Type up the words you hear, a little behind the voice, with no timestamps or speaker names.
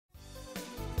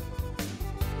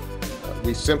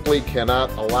We simply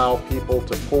cannot allow people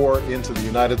to pour into the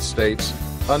United States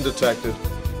undetected,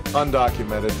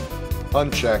 undocumented,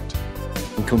 unchecked.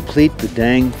 And complete the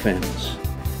dang fence.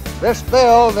 This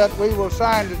bill that we will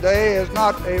sign today is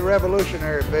not a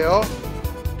revolutionary bill.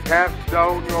 Cast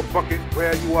down your bucket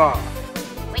where you are.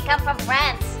 We come from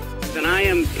France. And I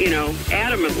am,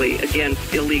 adamantly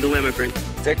against illegal immigrants.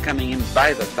 They're coming in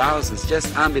by the thousands,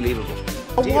 just unbelievable.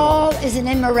 A wall is an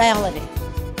immorality.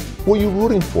 Who are you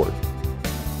rooting for?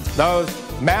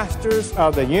 Those masters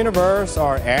of the universe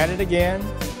are at it again.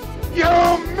 You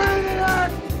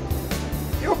maniac!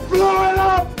 You blew it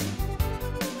up!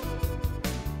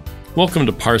 Welcome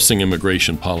to Parsing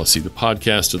Immigration Policy, the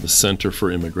podcast of the Center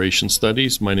for Immigration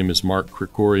Studies. My name is Mark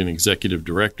Krikorian, Executive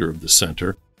Director of the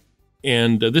Center.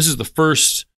 And this is the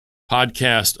first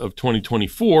podcast of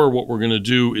 2024. What we're going to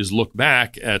do is look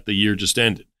back at the year just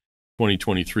ended,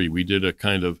 2023. We did a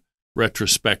kind of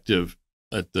retrospective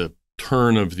at the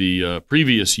turn of the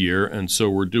previous year, and so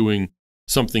we're doing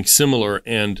something similar.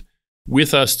 And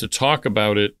with us to talk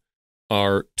about it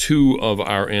are two of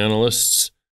our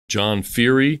analysts, John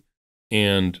Feere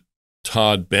and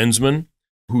Todd Bensman,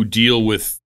 who deal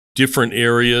with different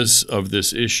areas of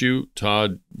this issue.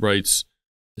 Todd writes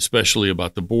especially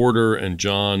about the border, and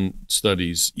John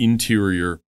studies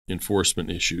interior enforcement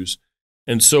issues.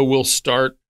 And so we'll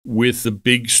start with the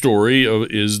big story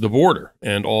is the border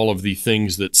and all of the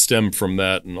things that stem from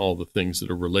that and all the things that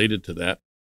are related to that.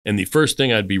 And the first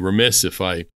thing, I'd be remiss if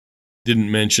I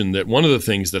didn't mention that one of the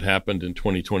things that happened in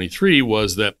 2023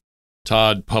 was that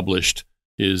Todd published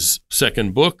his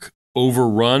second book,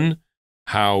 Overrun,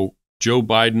 How Joe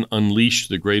Biden Unleashed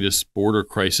the Greatest Border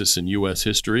Crisis in U.S.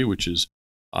 History, which is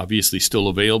obviously still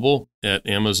available at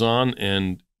Amazon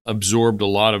and absorbed a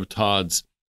lot of Todd's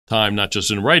time, not just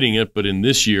in writing it, but in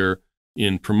this year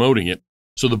in promoting it.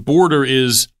 So the border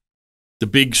is the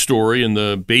big story, and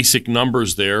the basic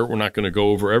numbers there, we're not going to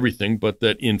go over everything, but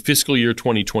that in fiscal year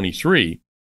 2023,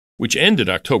 which ended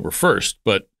October 1st,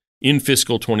 but in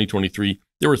fiscal 2023,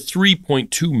 there were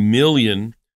 3.2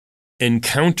 million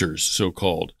encounters,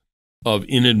 so-called, of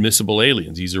inadmissible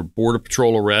aliens. These are Border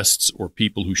Patrol arrests or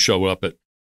people who show up at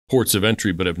ports of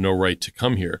entry but have no right to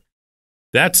come here.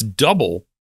 That's double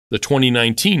the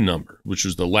 2019 number, which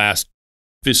was the last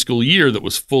fiscal year that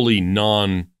was fully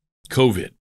non-COVID.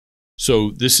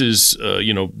 So this is,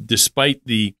 despite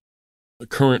the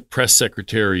current press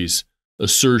secretary's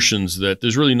assertions that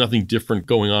there's really nothing different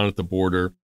going on at the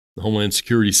border, the Homeland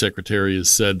Security Secretary has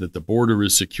said that the border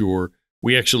is secure.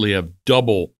 We actually have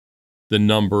double the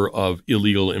number of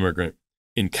illegal immigrant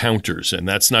encounters. And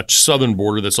that's not southern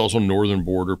border, that's also northern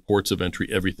border, ports of entry,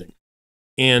 everything.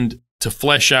 And to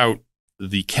flesh out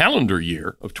the calendar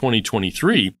year of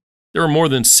 2023, there are more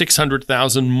than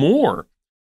 600,000 more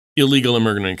illegal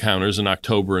immigrant encounters in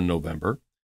October and November.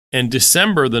 And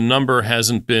December, the number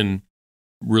hasn't been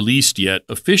released yet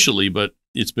officially, but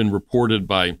it's been reported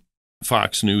by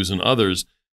Fox News and others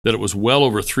that it was well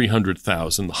over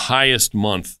 300,000, the highest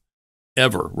month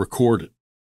ever recorded.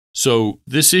 So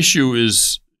this issue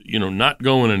is, not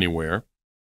going anywhere.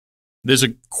 There's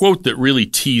a quote that really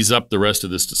tees up the rest of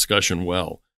this discussion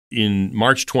well. In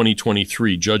March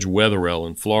 2023, Judge Wetherell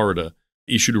in Florida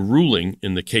issued a ruling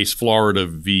in the case Florida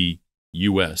v.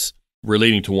 U.S.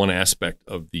 relating to one aspect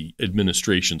of the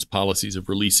administration's policies of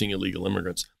releasing illegal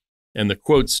immigrants. And the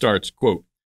quote starts, quote,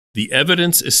 "The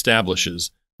evidence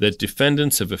establishes that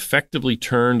defendants have effectively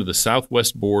turned the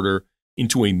southwest border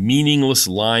into a meaningless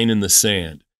line in the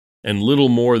sand and little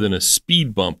more than a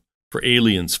speed bump for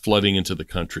aliens flooding into the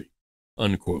country,"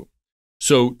 unquote.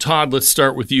 So, Todd, let's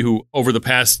start with you. Over the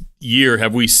past year,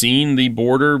 have we seen the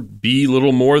border be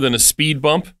little more than a speed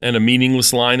bump and a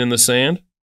meaningless line in the sand?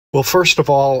 Well, first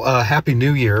of all, Happy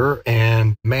New Year.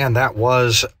 And man, that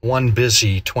was one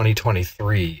busy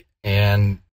 2023.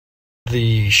 And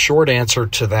the short answer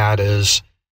to that is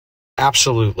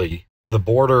absolutely. The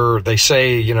border, they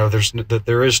say,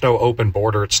 there is no open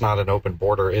border. It's not an open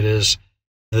border. It is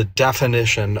the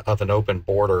definition of an open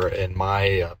border, in my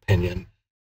opinion.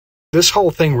 This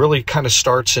whole thing really kind of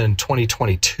starts in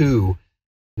 2022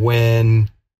 when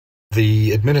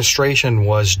the administration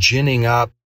was ginning up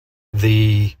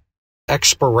the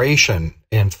expiration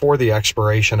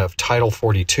of Title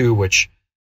 42, which,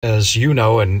 as you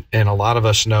know, and a lot of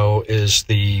us know, is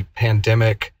the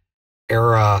pandemic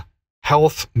era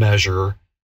health measure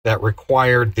that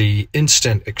required the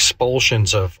instant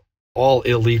expulsions of all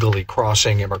illegally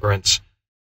crossing immigrants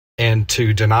and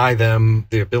to deny them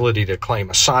the ability to claim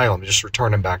asylum, just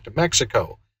return them back to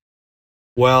Mexico.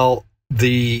 Well,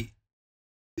 the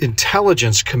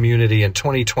intelligence community in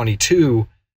 2022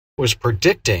 was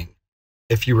predicting,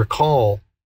 if you recall,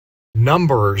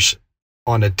 numbers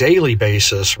on a daily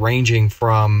basis ranging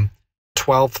from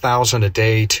 12,000 a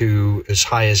day to as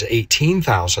high as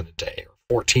 18,000 a day, or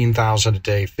 14,000 a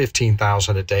day,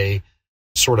 15,000 a day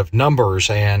sort of numbers.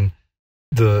 And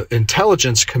the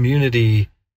intelligence community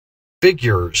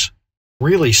figures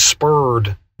really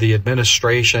spurred the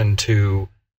administration to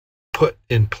put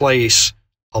in place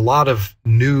a lot of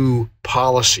new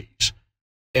policies.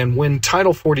 And when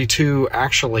Title 42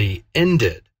 actually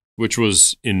ended, which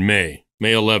was in May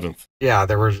 11th. Yeah,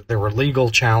 there were legal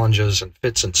challenges and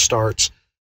fits and starts.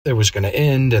 It was going to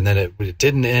end, and then it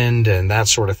didn't end, and that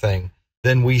sort of thing.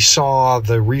 Then we saw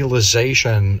the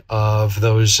realization of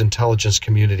those intelligence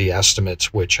community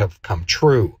estimates, which have come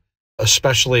true,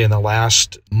 especially in the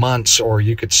last months, or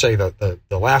you could say that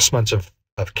the last months of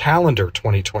calendar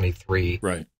 2023,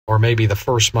 right, or maybe the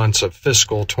first months of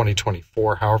fiscal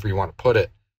 2024, however you want to put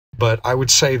it. But I would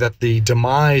say that the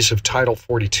demise of Title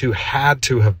 42 had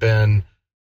to have been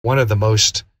one of the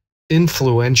most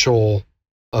influential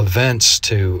events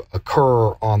to occur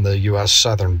on the U.S.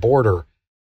 southern border,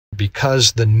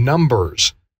 because the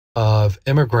numbers of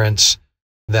immigrants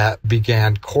that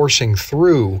began coursing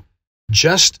through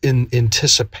just in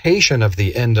anticipation of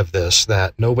the end of this,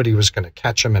 that nobody was going to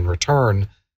catch them and return,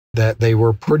 that they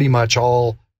were pretty much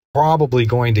all probably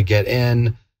going to get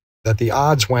in, that the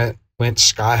odds went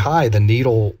sky high. The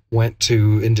needle went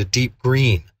into deep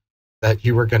green, that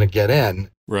you were going to get in,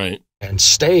 right, and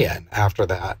stay in after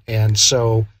that. And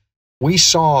so we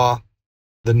saw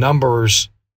the numbers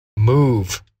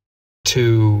move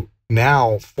to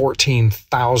now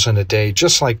 14,000 a day,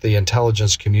 just like the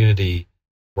intelligence community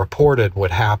reported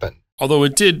would happen. Although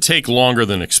it did take longer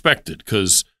than expected,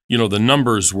 because, the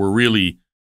numbers were really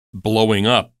blowing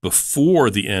up before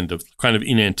the end of, kind of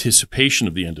in anticipation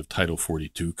of the end of Title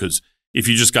 42, because if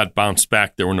you just got bounced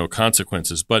back, there were no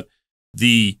consequences. But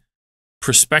the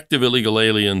prospective illegal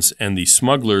aliens and the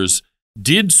smugglers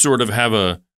did sort of have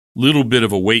a little bit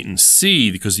of a wait and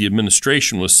see, because the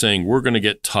administration was saying, we're going to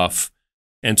get tough.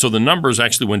 And so the numbers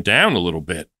actually went down a little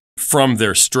bit from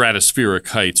their stratospheric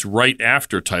heights right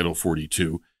after Title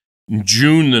 42. In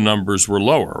June, the numbers were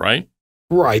lower, right?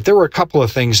 Right. There were a couple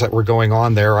of things that were going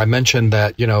on there. I mentioned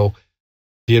that,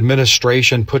 the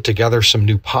administration put together some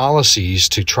new policies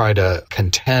to try to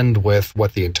contend with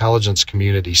what the intelligence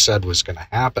community said was going to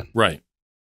happen. Right.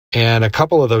 And a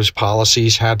couple of those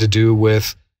policies had to do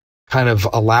with kind of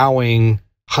allowing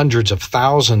hundreds of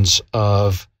thousands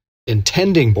of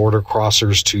intending border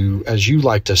crossers to, as you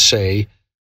like to say,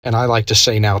 and I like to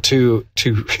say now too,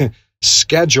 to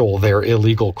schedule their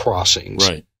illegal crossings,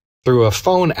 right, through a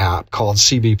phone app called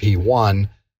CBP One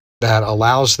that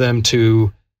allows them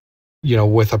to,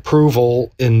 with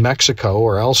approval in Mexico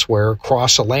or elsewhere,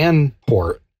 cross a land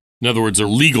port. In other words, a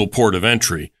legal port of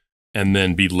entry, and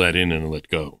then be let in and let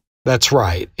go. That's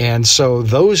right. And so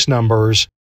those numbers,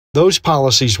 those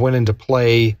policies went into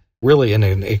play really in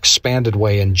an expanded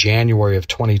way in January of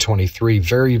 2023,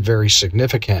 very, very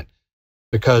significant,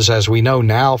 because as we know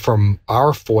now from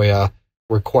our FOIA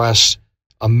requests,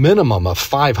 a minimum of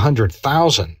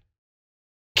 500,000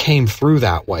 came through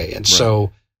that way. And right.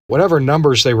 So whatever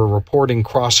numbers they were reporting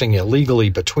crossing illegally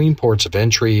between ports of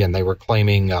entry, and they were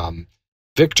claiming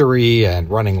victory and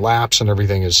running laps and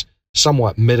everything, is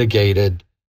somewhat mitigated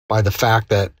by the fact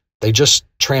that they just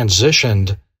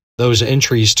transitioned those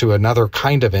entries to another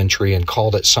kind of entry and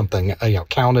called it something,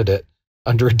 counted it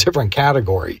under a different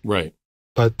category. Right.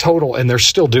 But total, and they're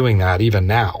still doing that even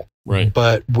now. Right.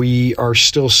 But we are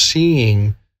still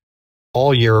seeing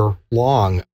all year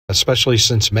long, especially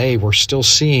since May, we're still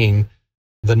seeing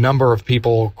the number of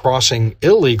people crossing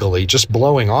illegally, just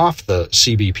blowing off the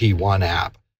CBP One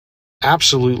app,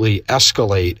 absolutely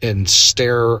escalate in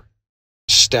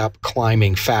stair-step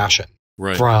climbing fashion.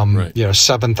 Right, from, right.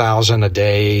 7,000 a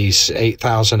day,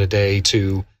 8,000 a day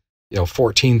to,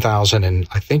 14,000. And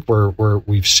I think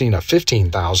we've seen a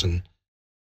 15,000,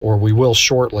 or we will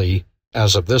shortly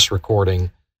as of this recording.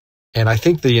 And I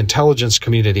think the intelligence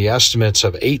community estimates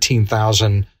of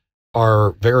 18,000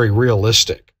 are very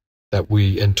realistic, that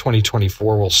we in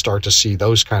 2024 will start to see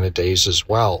those kind of days as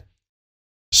well.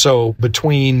 So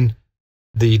between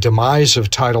the demise of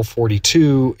Title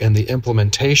 42 and the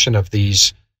implementation of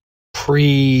these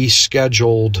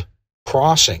pre-scheduled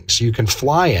crossings, you can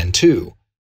fly in too.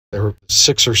 There are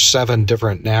 6 or 7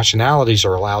 different nationalities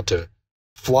are allowed to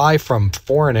fly from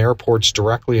foreign airports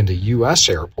directly into U.S.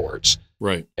 airports.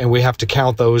 Right. And we have to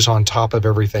count those on top of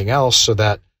everything else, so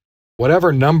that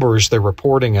whatever numbers they're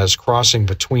reporting as crossing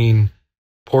between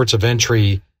ports of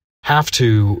entry have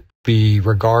to be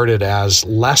regarded as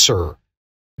lesser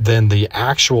than the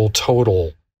actual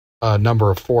total number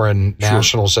of foreign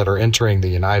nationals that are entering the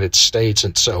United States.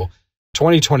 And so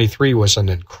 2023 was an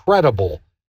incredible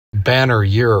banner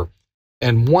year.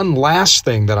 And one last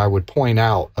thing that I would point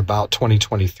out about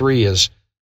 2023 is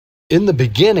in the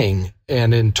beginning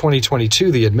and in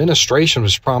 2022, the administration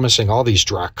was promising all these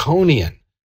draconian,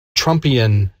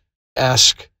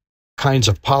 Trumpian-esque kinds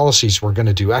of policies. We're going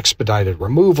to do expedited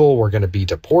removal. We're going to be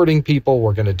deporting people.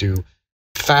 We're going to do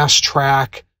fast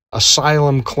track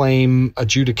asylum claim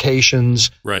adjudications,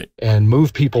 right, and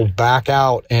move people back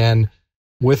out. And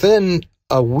within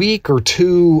a week or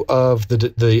two of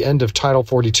the end of Title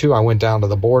 42, I went down to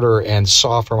the border and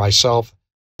saw for myself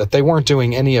that they weren't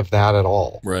doing any of that at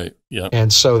all. Right. Yeah.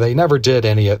 And so they never did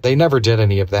any of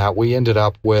that. We ended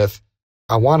up with,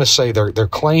 I want to say they're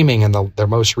claiming in their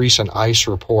most recent ICE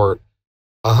report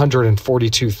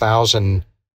 142,000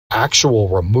 actual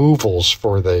removals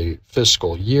for the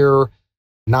fiscal year.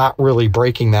 Not really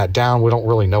breaking that down. We don't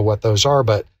really know what those are,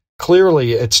 but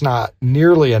clearly it's not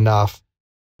nearly enough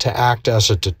to act as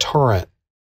a deterrent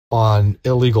on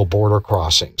illegal border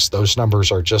crossings. Those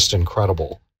numbers are just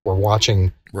incredible. We're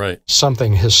watching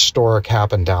something historic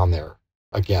happen down there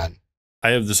again.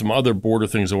 I have some other border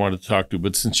things I wanted to talk to,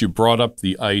 but since you brought up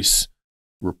the ICE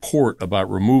report about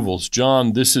removals,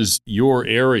 John, this is your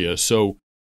area. So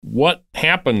what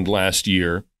happened last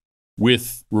year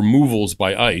with removals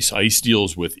by ICE? ICE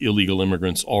deals with illegal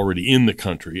immigrants already in the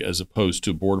country, as opposed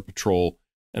to Border Patrol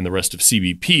and the rest of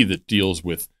CBP that deals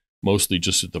with mostly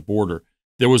just at the border.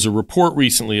 There was a report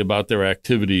recently about their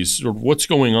activities, sort of what's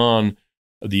going on.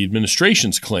 The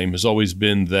administration's claim has always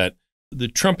been that the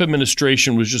Trump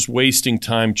administration was just wasting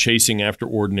time chasing after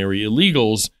ordinary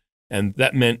illegals, and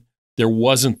that meant there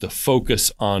wasn't the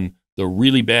focus on the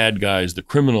really bad guys, the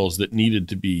criminals that needed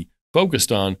to be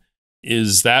focused on.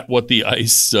 Is that what the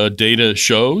ICE data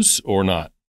shows or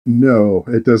not? No,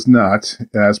 it does not.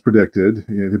 As predicted,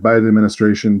 the Biden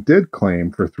administration did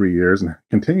claim for 3 years and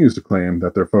continues to claim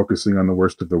that they're focusing on the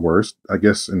worst of the worst, I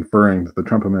guess inferring that the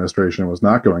Trump administration was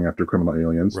not going after criminal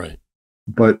aliens. Right.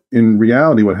 But in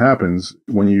reality, what happens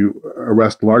when you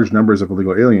arrest large numbers of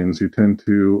illegal aliens, you tend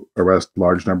to arrest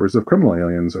large numbers of criminal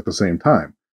aliens at the same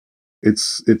time.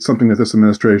 It's something that this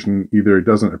administration either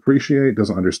doesn't appreciate,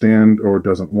 doesn't understand, or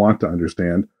doesn't want to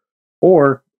understand.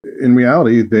 Or in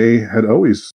reality, they had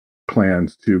always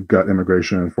planned to gut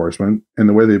immigration enforcement. And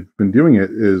the way they've been doing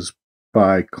it is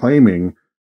by claiming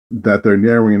that they're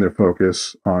narrowing their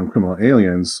focus on criminal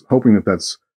aliens, hoping that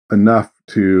that's enough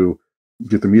to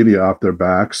get the media off their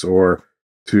backs or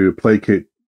to placate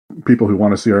people who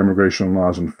want to see our immigration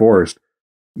laws enforced.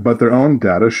 But their own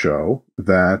data show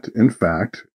that, in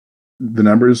fact, the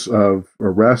numbers of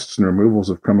arrests and removals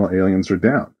of criminal aliens are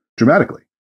down dramatically.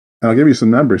 And I'll give you some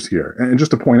numbers here. And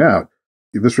just to point out,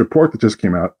 this report that just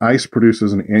came out, ICE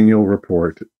produces an annual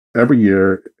report every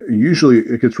year. Usually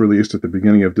it gets released at the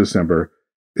beginning of December.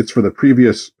 It's for the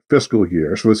previous fiscal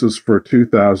year. So this is for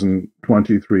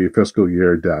 2023 fiscal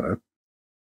year data.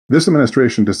 This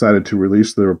administration decided to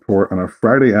release the report on a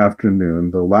Friday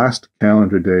afternoon, the last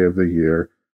calendar day of the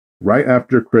year, right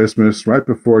after Christmas, right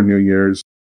before New Year's.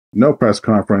 No press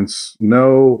conference,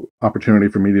 no opportunity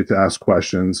for media to ask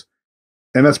questions.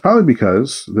 And that's probably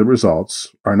because the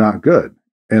results are not good.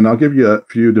 And I'll give you a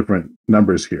few different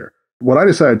numbers here. What I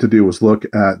decided to do was look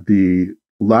at the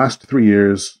last 3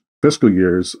 years, fiscal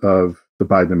years of the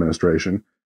Biden administration,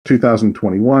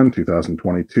 2021,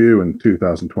 2022, and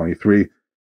 2023,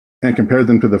 and compared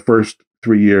them to the first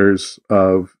 3 years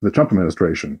of the Trump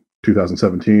administration,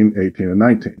 2017, 18, and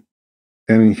 19.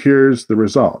 And here's the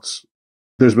results.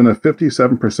 There's been a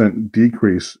 57%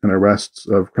 decrease in arrests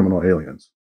of criminal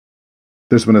aliens.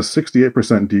 There's been a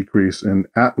 68% decrease in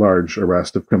at-large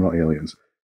arrest of criminal aliens.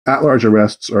 At-large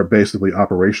arrests are basically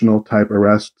operational type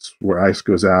arrests where ICE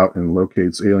goes out and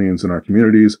locates aliens in our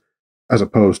communities, as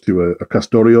opposed to a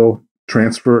custodial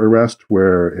transfer arrest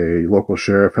where a local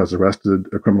sheriff has arrested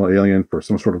a criminal alien for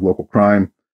some sort of local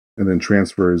crime and then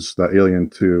transfers that alien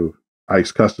to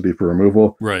ICE custody for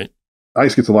removal. Right.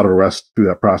 ICE gets a lot of arrests through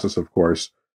that process, of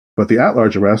course, but the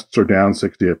at-large arrests are down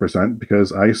 68%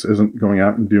 because ICE isn't going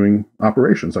out and doing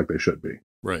operations like they should be.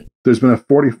 Right. There's been a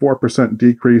 44%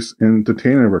 decrease in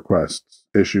detainer requests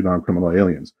issued on criminal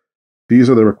aliens. These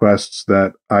are the requests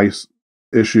that ICE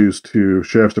issues to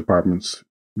sheriff's departments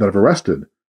that have arrested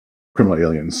criminal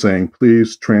aliens, saying,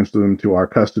 please transfer them to our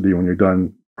custody when you're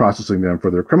done processing them for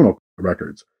their criminal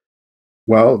records.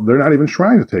 Well, they're not even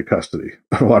trying to take custody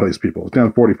of a lot of these people. It's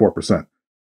down 44%.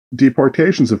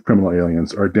 Deportations of criminal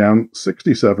aliens are down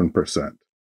 67%.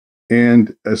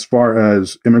 And as far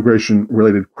as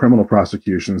immigration-related criminal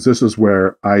prosecutions, this is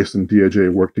where ICE and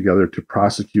DOJ work together to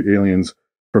prosecute aliens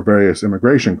for various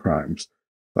immigration crimes,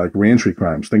 like reentry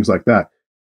crimes, things like that.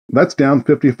 That's down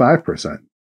 55%.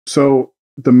 So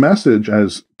the message,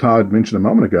 as Todd mentioned a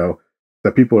moment ago,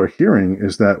 that people are hearing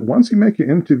is that once you make it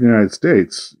into the United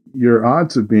States, your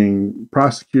odds of being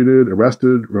prosecuted,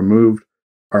 arrested, removed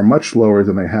are much lower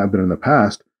than they have been in the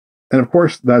past. And of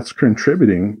course, that's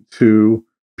contributing to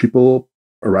people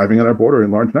arriving at our border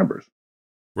in large numbers.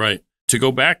 Right. To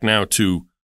go back now to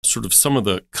sort of some of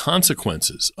the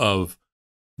consequences of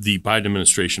the Biden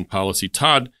administration policy,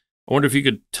 Todd, I wonder if you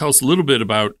could tell us a little bit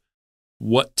about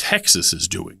what Texas is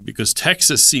doing, because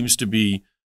Texas seems to be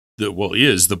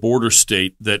is the border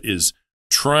state that is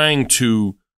trying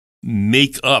to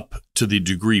make up to the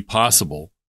degree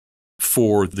possible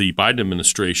for the Biden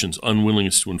administration's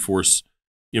unwillingness to enforce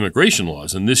immigration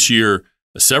laws. And this year,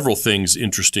 several things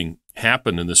interesting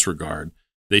happened in this regard.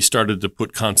 They started to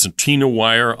put concertina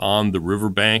wire on the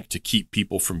riverbank to keep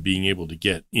people from being able to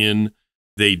get in.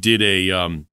 They did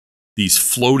these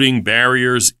floating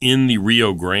barriers in the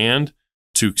Rio Grande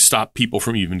to stop people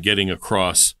from even getting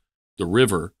across the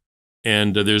river.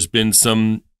 And there's been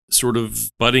some sort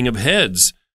of butting of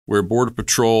heads where Border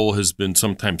Patrol has been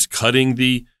sometimes cutting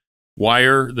the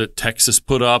wire that Texas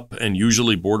put up, and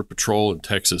usually Border Patrol and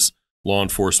Texas law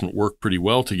enforcement work pretty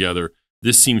well together.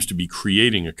 This seems to be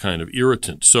creating a kind of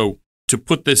irritant. So to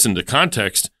put this into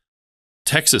context,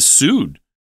 Texas sued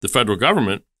the federal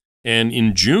government, and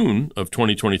in June of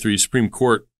 2023, the Supreme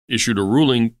Court issued a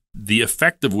ruling, the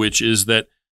effect of which is that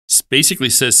basically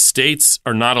says states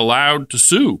are not allowed to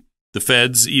sue the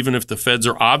feds, even if the feds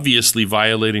are obviously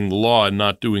violating the law and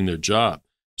not doing their job.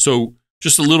 So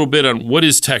just a little bit on what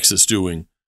is Texas doing?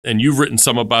 And you've written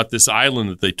some about this island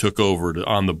that they took over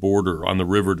on the border, on the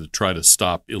river, to try to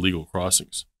stop illegal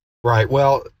crossings. Right.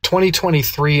 Well,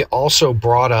 2023 also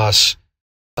brought us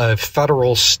a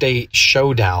federal-state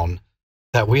showdown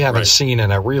that we haven't seen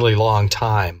in a really long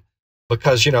time.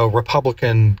 Because,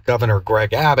 Republican Governor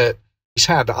Greg Abbott, he's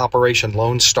had Operation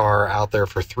Lone Star out there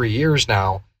for 3 years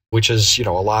now, which is,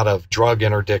 a lot of drug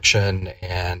interdiction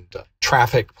and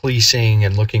traffic policing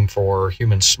and looking for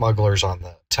human smugglers on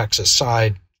the Texas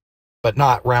side, but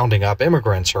not rounding up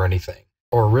immigrants or anything,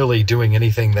 or really doing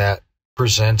anything that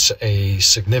presents a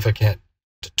significant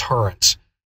deterrence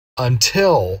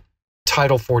until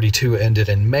Title 42 ended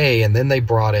in May. And then they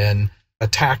brought in a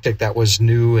tactic that was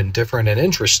new and different and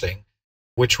interesting,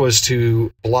 which was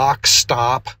to block,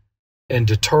 stop, and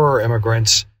deter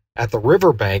immigrants at the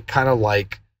riverbank, kind of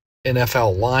like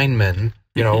NFL linemen,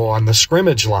 on the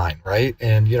scrimmage line, right?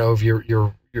 And, if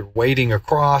you're wading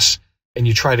across and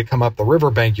you try to come up the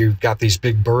riverbank, you've got these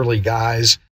big burly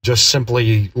guys just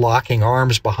simply locking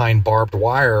arms behind barbed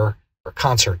wire or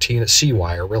concertina,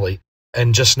 C-wire really,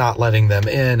 and just not letting them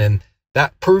in. And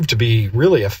that proved to be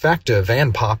really effective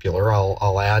and popular,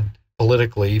 I'll add,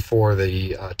 politically for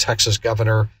the Texas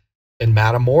governor in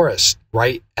Matamoros,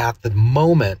 right at the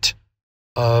moment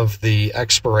of the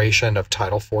expiration of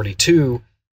Title 42,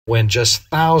 when just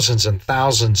thousands and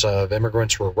thousands of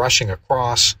immigrants were rushing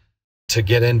across to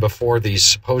get in before these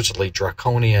supposedly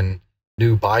draconian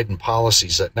new Biden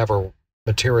policies that never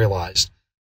materialized.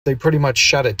 They pretty much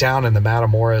shut it down in the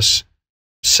Matamoros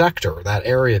sector, that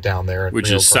area down there, which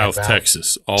is South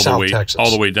Texas, all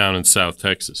the way down in South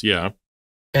Texas. Yeah.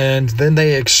 And then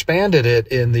they expanded it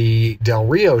in the Del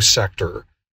Rio sector,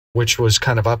 which was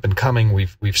kind of up and coming.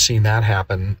 We've seen that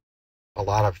happen. A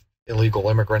lot of illegal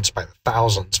immigrants by the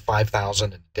thousands,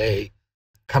 5,000 a day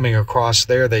coming across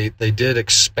there. They did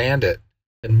expand it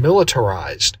and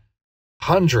militarized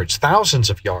hundreds, thousands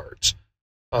of yards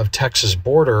of Texas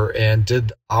border and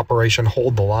did Operation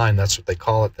Hold the Line. That's what they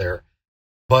call it there.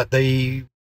 But they,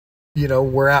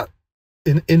 were at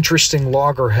interesting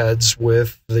loggerheads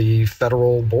with the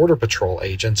federal Border Patrol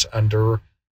agents under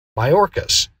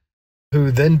Mayorkas,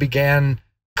 who then began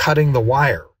cutting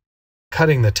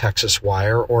the Texas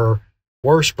wire, or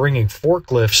worse, bringing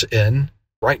forklifts in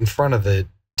right in front of the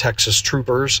Texas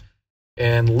troopers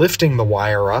and lifting the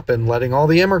wire up and letting all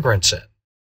the immigrants in.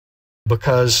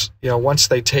 Because, once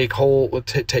they take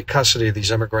custody of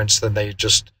these immigrants, then they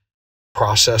just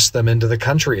process them into the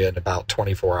country in about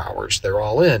 24 hours. They're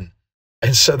all in.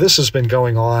 And so this has been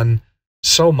going on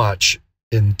so much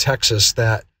in Texas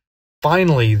that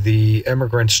finally the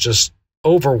immigrants just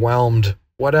overwhelmed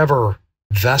whatever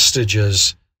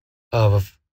vestiges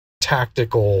of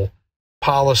tactical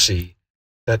policy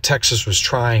that Texas was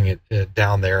trying it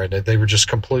down there, and they were just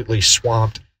completely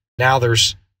swamped. Now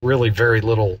there's really very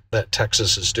little that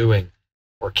Texas is doing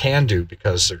or can do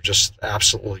because they're just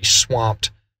absolutely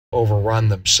swamped, overrun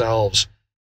themselves.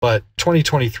 But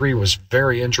 2023 was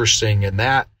very interesting in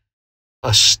that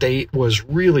a state was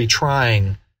really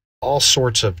trying all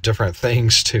sorts of different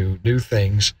things to new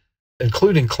things,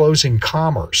 including closing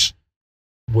commerce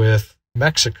with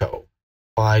Mexico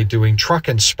by doing truck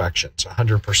inspections,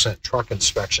 100% truck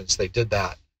inspections. They did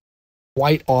that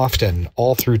quite often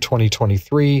all through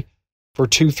 2023 for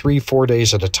 2, 3, 4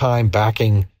 days at a time,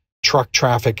 backing truck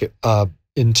traffic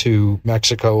into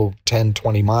Mexico 10,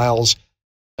 20 miles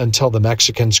until the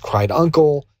Mexicans cried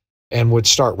uncle and would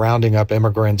start rounding up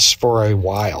immigrants for a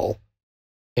while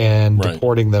and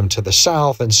deporting them to the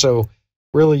South. And so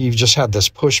really you've just had this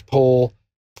push-pull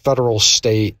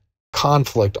federal-state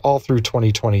conflict all through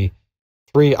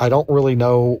 2023. I don't really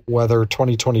know whether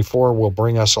 2024 will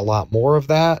bring us a lot more of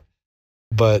that,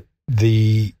 but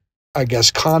the, I guess,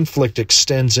 conflict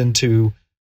extends into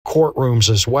courtrooms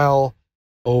as well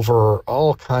over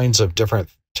all kinds of different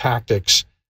tactics.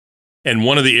 And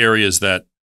one of the areas that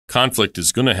conflict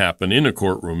is going to happen in a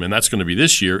courtroom, and that's going to be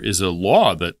this year, is a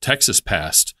law that Texas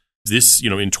passed this,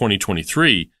 in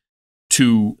 2023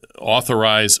 to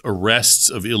authorize arrests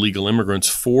of illegal immigrants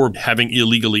for having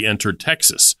illegally entered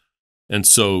Texas. And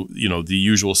so, the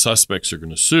usual suspects are going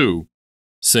to sue,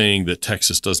 saying that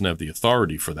Texas doesn't have the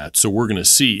authority for that. So we're going to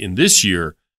see in this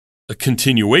year a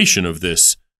continuation of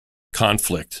this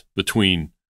conflict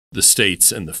between the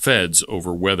states and the feds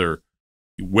over whether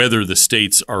the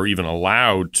states are even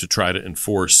allowed to try to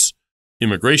enforce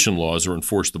immigration laws or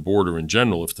enforce the border in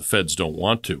general if the feds don't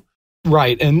want to.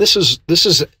 Right. And this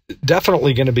is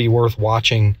definitely going to be worth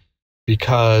watching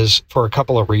because for a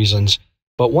couple of reasons.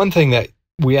 But one thing that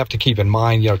we have to keep in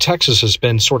mind, Texas has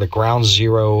been sort of ground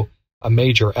zero, a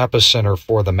major epicenter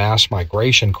for the mass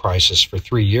migration crisis for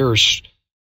 3 years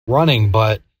running.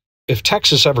 But if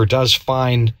Texas ever does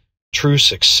find true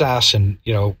success and,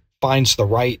 finds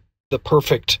the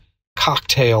perfect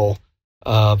cocktail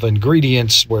of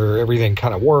ingredients where everything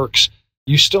kind of works,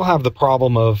 you still have the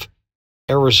problem of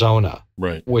Arizona,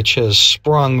 which has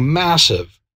sprung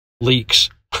massive leaks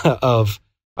of,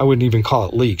 I wouldn't even call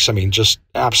it leaks. I mean, just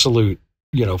absolute,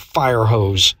 fire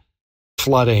hose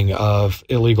flooding of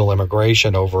illegal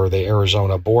immigration over the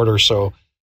Arizona border. So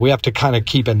we have to kind of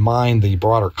keep in mind the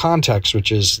broader context,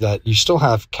 which is that you still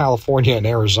have California and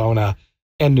Arizona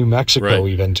and New Mexico,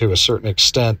 even to a certain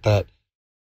extent, that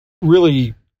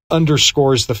really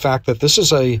underscores the fact that this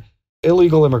is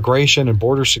illegal immigration and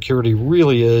border security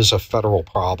really is a federal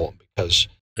problem because.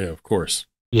 Yeah, of course.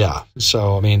 Yeah.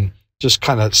 So, I mean, just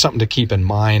kind of something to keep in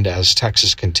mind as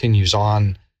Texas continues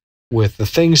on with the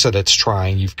things that it's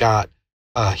trying. You've got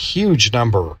a huge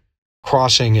number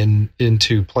crossing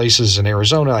into places in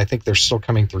Arizona. I think they're still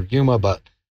coming through Yuma, but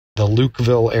the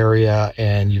Lukeville area,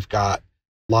 and you've got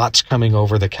lots coming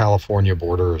over the California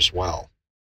border as well.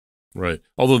 Right.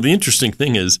 Although the interesting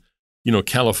thing is,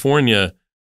 California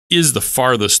is the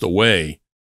farthest away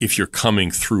if you're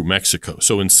coming through Mexico.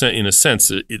 So in a sense,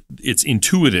 it's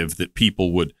intuitive that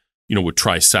people would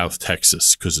try South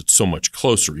Texas because it's so much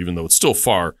closer, even though it's still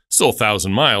far, still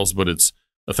 1,000 miles, but it's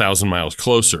 1,000 miles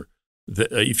closer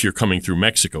if you're coming through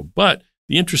Mexico. But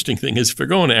the interesting thing is if they're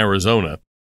going to Arizona,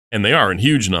 and they are in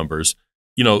huge numbers,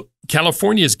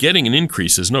 California is getting an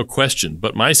increase, there's no question.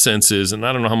 But my sense is, and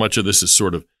I don't know how much of this is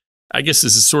I guess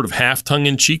this is sort of half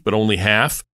tongue-in-cheek, but only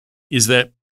half, is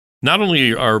that not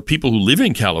only are people who live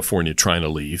in California trying to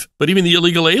leave, but even the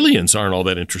illegal aliens aren't all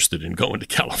that interested in going to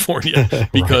California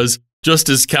because just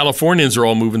as Californians are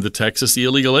all moving to Texas, the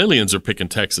illegal aliens are picking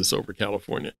Texas over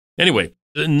California. Anyway,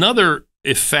 another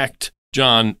effect,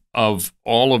 John, of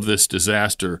all of this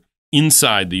disaster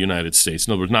inside the United States,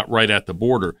 in other words, not right at the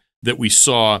border, that we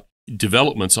saw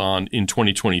developments on in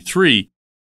 2023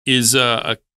 is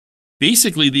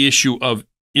basically the issue of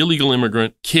illegal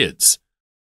immigrant kids.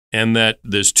 And that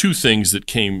there's two things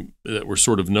that were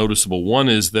sort of noticeable. One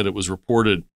is that it was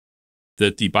reported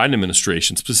that the Biden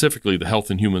administration, specifically the Health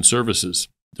and Human Services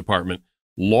Department,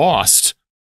 lost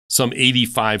some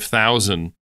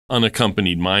 85,000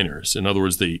 unaccompanied minors. In other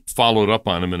words, they followed up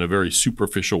on them in a very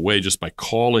superficial way just by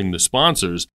calling the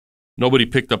sponsors. Nobody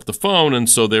picked up the phone, and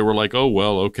so they were like, oh,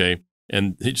 well, okay.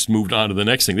 And they just moved on to the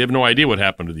next thing. They have no idea what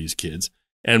happened to these kids.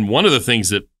 And one of the things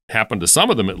that happened to some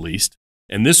of them, at least,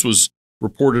 and this was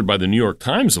reported by the New York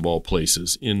Times, of all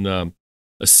places, in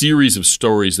a series of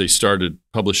stories they started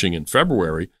publishing in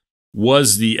February,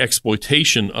 was the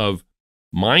exploitation of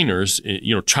minors,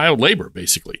 child labor,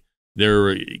 basically. There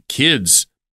are kids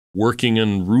working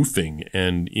in roofing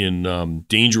and in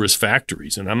dangerous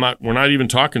factories. And we're not even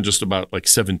talking just about like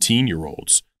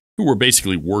 17-year-olds who were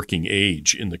basically working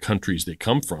age in the countries they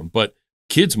come from, but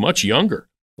kids much younger,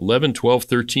 11, 12,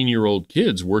 13-year-old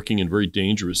kids working in very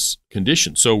dangerous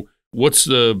conditions. So what's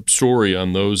the story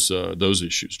on those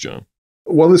issues, John?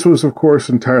 Well, this was, of course,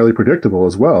 entirely predictable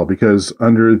as well, because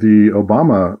under the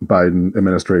Obama-Biden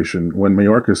administration, when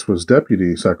Mayorkas was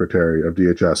deputy secretary of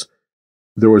DHS,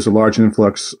 there was a large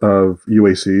influx of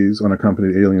UACs,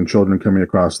 unaccompanied alien children, coming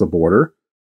across the border.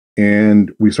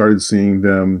 And we started seeing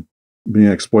them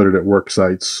being exploited at work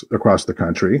sites across the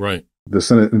country. Right. The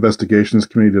Senate Investigations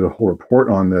Committee did a whole report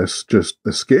on this, just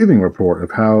a scathing report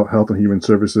of how Health and Human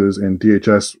Services and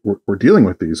DHS were dealing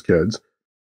with these kids.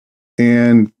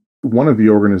 And one of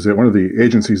the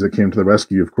agencies that came to the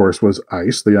rescue, of course, was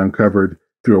ICE. They uncovered,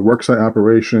 through a worksite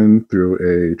operation,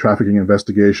 through a trafficking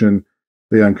investigation,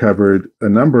 they uncovered a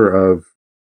number of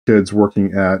kids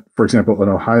working at, for example, an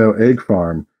Ohio egg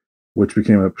farm, which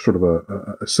became a sort of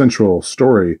a central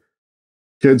story.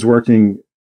 Kids working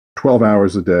 12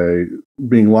 hours a day,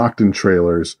 being locked in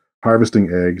trailers,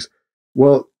 harvesting eggs.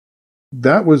 Well,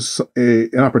 that was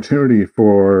an opportunity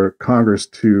for Congress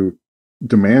to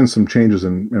demand some changes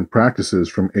in practices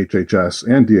from HHS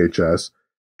and DHS.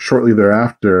 Shortly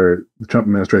thereafter, the Trump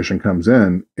administration comes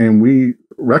in, and we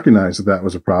recognized that that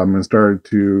was a problem and started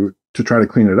to try to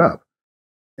clean it up.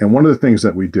 And one of the things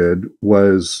that we did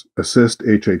was assist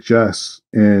HHS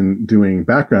in doing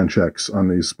background checks on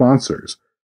these sponsors,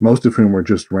 most of whom were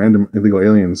just random illegal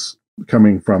aliens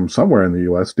coming from somewhere in the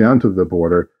U.S. down to the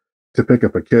border to pick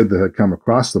up a kid that had come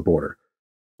across the border.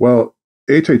 Well,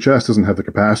 HHS doesn't have the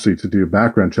capacity to do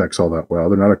background checks all that well.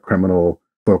 They're not a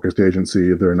criminal-focused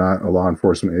agency. They're not a law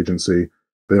enforcement agency.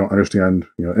 They don't understand,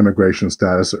 immigration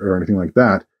status or anything like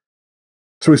that.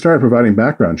 So we started providing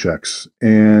background checks,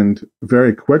 and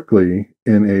very quickly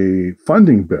in a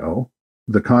funding bill,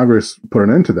 the Congress put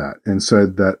an end to that and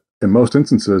said that in most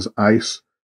instances, ICE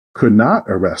could not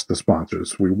arrest the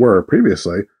sponsors. We were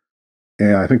previously,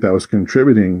 and I think that was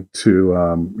contributing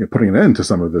to putting an end to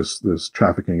some of this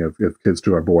trafficking of kids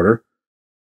to our border.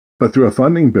 But through a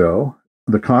funding bill,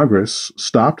 the Congress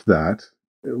stopped that,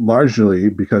 largely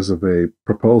because of a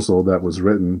proposal that was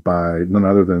written by none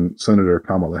other than Senator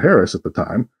Kamala Harris at the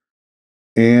time.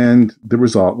 And the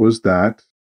result was that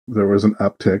there was an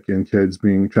uptick in kids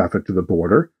being trafficked to the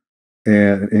border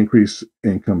and an increase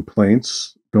in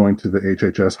complaints going to the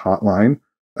HHS hotline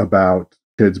about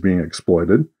kids being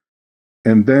exploited.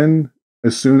 And then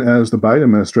as soon as the Biden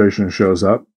administration shows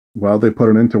up, well, they put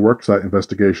an end to worksite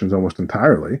investigations almost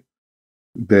entirely.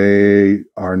 They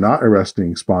are not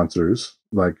arresting sponsors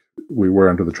like we were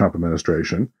under the Trump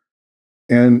administration.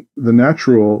 And the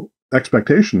natural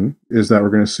expectation is that we're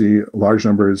going to see large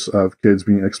numbers of kids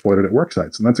being exploited at work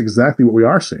sites. And that's exactly what we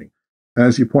are seeing.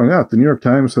 As you point out, the New York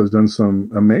Times has done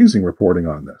some amazing reporting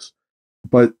on this.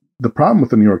 But the problem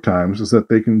with the New York Times is that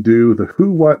they can do the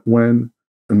who, what, when,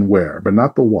 and where, but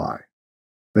not the why.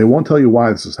 They won't tell you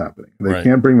why this is happening. They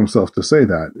can't bring themselves to say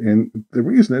that. And the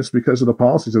reason is because of the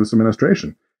policies of this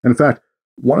administration. And in fact,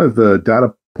 one of the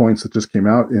data points that just came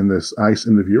out in this ICE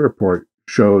in-review report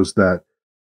shows that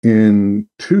in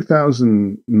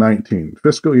 2019,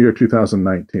 fiscal year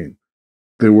 2019,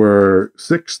 there were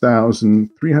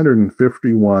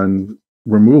 6,351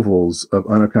 removals of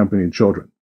unaccompanied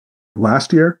children.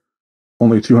 Last year,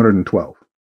 only 212.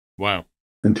 Wow.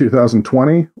 In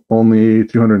 2020, only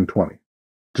 220.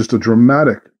 Just a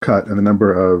dramatic cut in the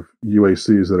number of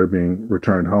UACs that are being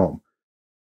returned home.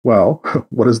 Well,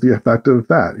 what is the effect of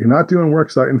that? You're not doing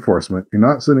worksite enforcement. You're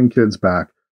not sending kids back.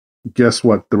 Guess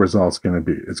what the result's going to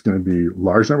be? It's going to be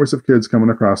large numbers of kids coming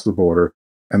across the border,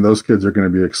 and those kids are going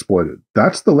to be exploited.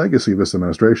 That's the legacy of this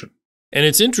administration. And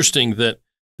it's interesting that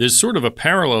there's sort of a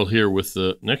parallel here with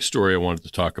the next story I wanted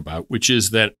to talk about, which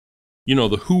is that,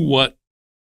 the who, what,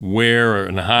 where,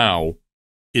 and how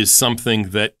is something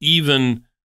that even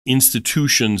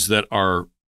institutions that are,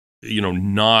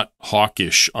 not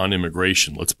hawkish on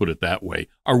immigration, let's put it that way,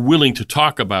 are willing to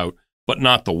talk about, but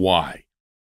not the why.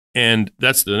 And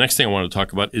that's the next thing I want to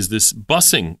talk about is this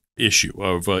busing issue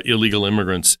of illegal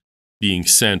immigrants being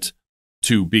sent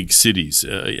to big cities.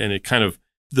 And it kind of,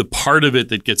 the part of it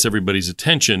that gets everybody's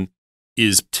attention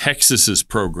is Texas's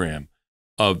program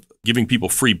of giving people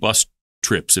free bus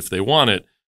trips if they want it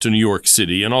to New York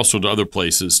City and also to other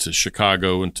places, to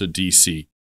Chicago and to DC.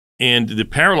 And the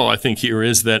parallel, I think, here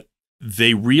is that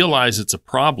they realize it's a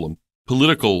problem.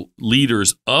 Political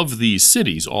leaders of these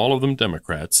cities, all of them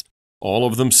Democrats, all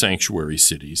of them sanctuary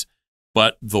cities,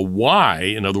 but the why,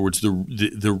 in other words,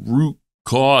 the root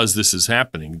cause this is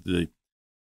happening, the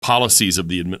policies of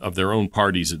their own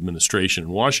party's administration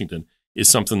in Washington, is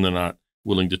something they're not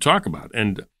willing to talk about.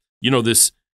 And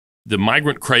the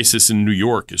migrant crisis in New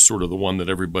York is sort of the one that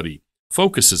everybody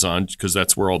focuses on because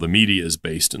that's where all the media is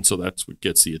based, and so that's what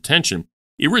gets the attention.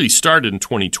 It really started in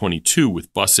 2022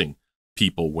 with busing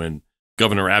people when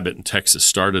Governor Abbott in Texas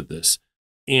started this.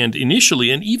 And initially,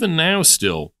 and even now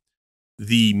still,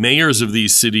 the mayors of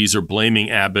these cities are blaming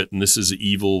Abbott, and this is an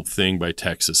evil thing by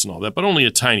Texas and all that, but only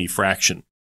a tiny fraction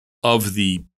of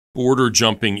the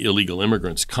border-jumping illegal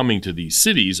immigrants coming to these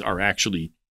cities are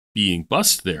actually being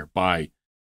bussed there by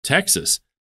Texas.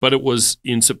 But it was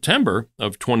in September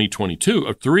of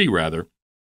 2023,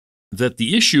 that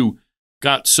the issue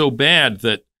got so bad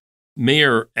that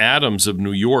Mayor Adams of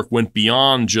New York went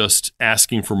beyond just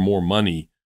asking for more money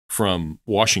from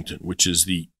Washington, which is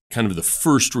the kind of the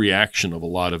first reaction of a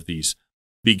lot of these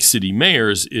big city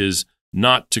mayors, is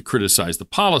not to criticize the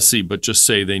policy, but just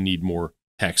say they need more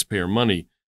taxpayer money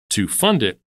to fund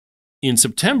it. In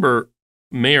September,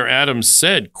 Mayor Adams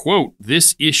said, quote,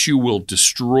 "This issue will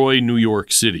destroy New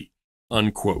York City,"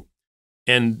 unquote.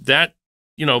 And that,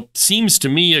 seems to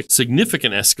me a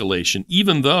significant escalation,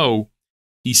 even though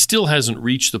he still hasn't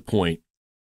reached the point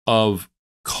of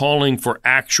calling for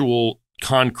actual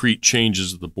concrete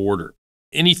changes at the border.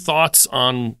 Any thoughts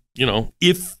on,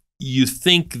 if you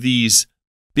think these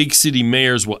big city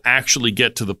mayors will actually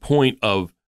get to the point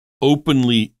of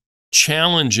openly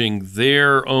challenging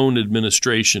their own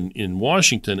administration in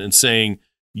Washington and saying,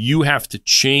 you have to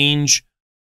change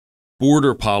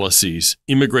border policies,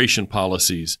 immigration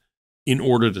policies, in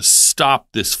order to stop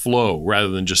this flow rather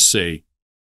than just say,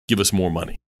 give us more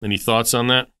money. Any thoughts on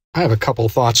that? I have a couple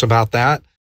of thoughts about that.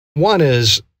 One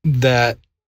is that,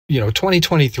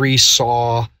 2023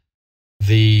 saw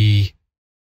the,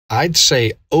 I'd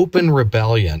say, open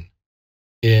rebellion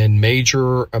in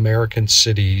major American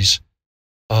cities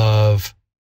of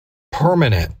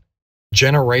permanent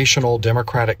generational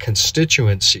Democratic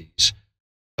constituencies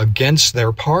against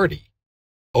their party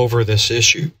over this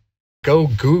issue. Go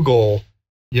Google,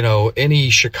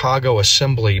 any Chicago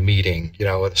assembly meeting,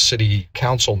 a city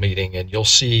council meeting, and you'll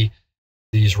see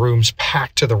these rooms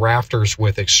packed to the rafters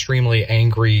with extremely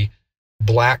angry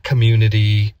Black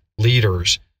community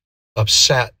leaders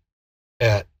upset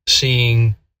at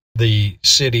seeing the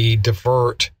city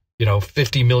divert,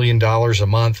 $50 million a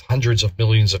month, hundreds of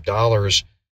millions of dollars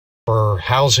for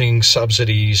housing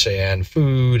subsidies and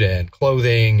food and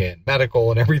clothing and medical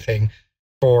and everything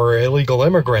for illegal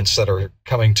immigrants that are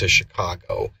coming to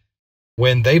Chicago,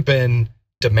 when they've been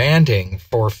demanding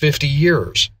for 50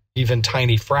 years, even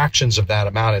tiny fractions of that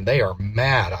amount, and they are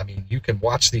mad. I mean, you can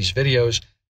watch these videos.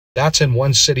 That's in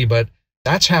one city, but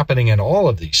that's happening in all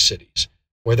of these cities,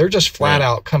 where they're just flat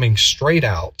out coming straight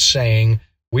out saying,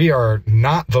 we are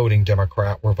not voting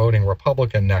Democrat, we're voting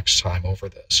Republican next time over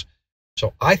this.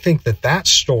 So I think that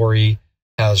story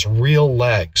has real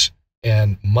legs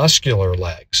and muscular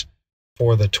legs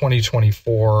for the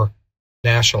 2024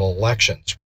 national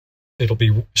elections. It'll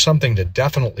be something to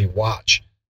definitely watch,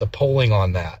 the polling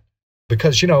on that.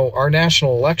 Because, our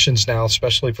national elections now,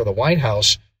 especially for the White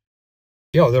House,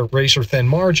 they're razor-thin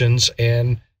margins,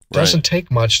 and doesn't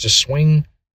take much to swing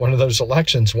one of those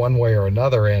elections one way or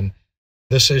another. And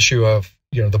this issue of,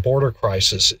 the border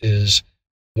crisis is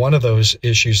one of those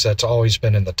issues that's always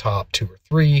been in the top 2 or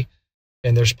 3.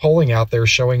 And there's polling out there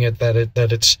showing it that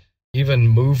it's even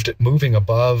moving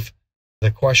above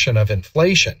the question of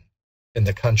inflation in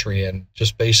the country and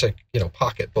just basic,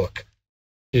 pocketbook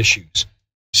issues.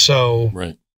 So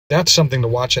that's something to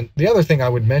watch. And the other thing I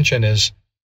would mention is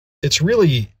it's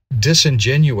really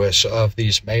disingenuous of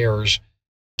these mayors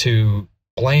to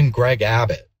blame Greg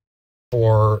Abbott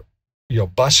for,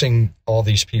 busing all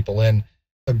these people in.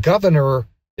 A governor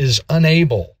is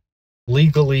unable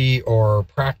legally or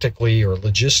practically or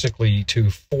logistically to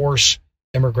force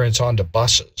immigrants onto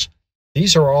buses.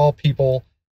 These are all people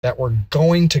that were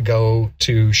going to go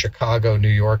to Chicago, New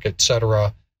York,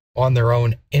 etc. on their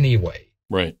own anyway.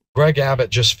 Right. Greg Abbott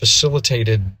just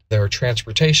facilitated their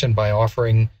transportation by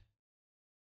offering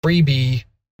freebie,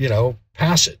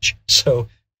 passage. So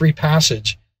free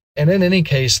passage. And in any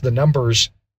case, the numbers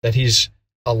that he's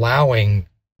allowing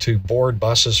to board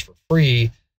buses for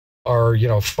free are,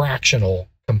 fractional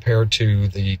compared to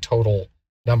the total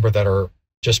number that are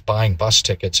just buying bus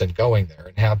tickets and going there,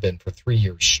 and have been for 3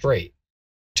 years straight.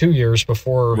 2 years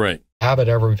before Abbott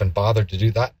ever even bothered to do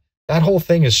that. That whole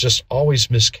thing is just always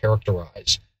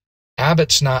mischaracterized.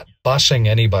 Abbott's not busing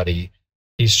anybody.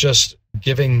 He's just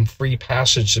giving free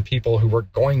passage to people who were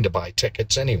going to buy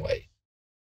tickets anyway.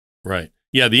 Right.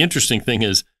 Yeah. The interesting thing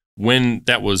is when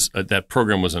that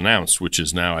program was announced, which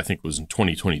is now, I think, was in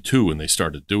 2022 when they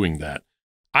started doing that,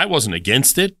 I wasn't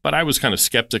against it, but I was kind of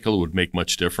skeptical it would make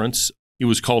much difference. It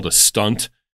was called a stunt,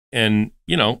 and,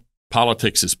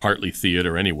 politics is partly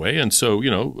theater anyway. And so,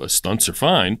 stunts are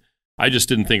fine. I just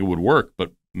didn't think it would work.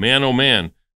 But man, oh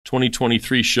man,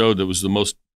 2023 showed that it was the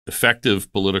most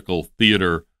effective political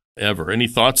theater ever. Any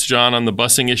thoughts, John, on the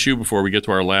busing issue before we get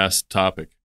to our last topic?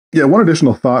 Yeah, one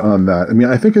additional thought on that. I mean,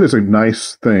 I think it is a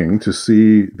nice thing to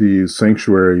see these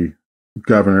sanctuary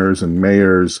governors and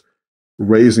mayors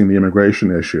raising the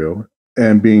immigration issue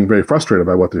and being very frustrated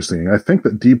by what they're seeing. I think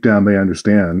that deep down they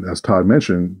understand, as Todd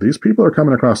mentioned, these people are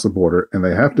coming across the border and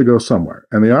they have to go somewhere.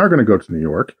 And they are going to go to New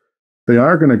York. They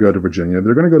are going to go to Virginia.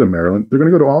 They're going to go to Maryland. They're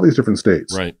going to go to all these different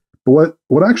states. Right. But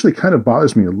what actually kind of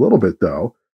bothers me a little bit,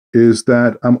 though, is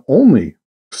that I'm only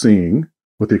seeing,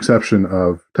 with the exception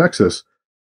of Texas,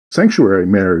 sanctuary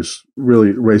mayors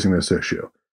really raising this issue.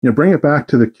 Bring it back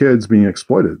to the kids being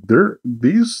exploited.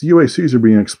 These UACs are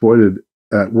being exploited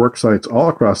at work sites all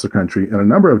across the country in a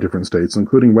number of different states,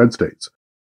 including red states.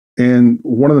 And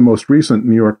one of the most recent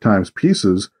New York Times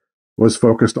pieces was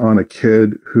focused on a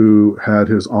kid who had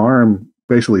his arm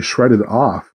basically shredded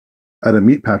off at a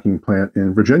meatpacking plant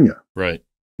in Virginia. Right.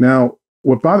 Now,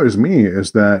 what bothers me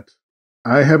is that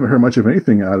I haven't heard much of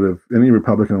anything out of any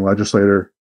Republican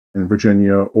legislator in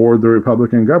Virginia or the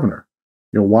Republican governor.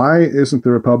 Why isn't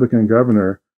the Republican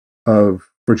governor of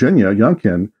Virginia,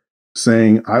 Youngkin,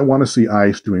 saying, I want to see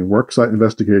ICE doing worksite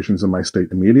investigations in my state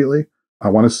immediately. I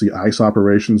want to see ICE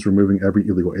operations removing every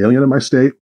illegal alien in my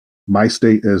state. My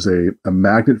state is a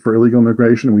magnet for illegal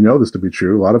immigration. We know this to be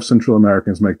true. A lot of Central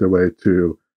Americans make their way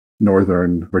to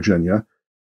Northern Virginia.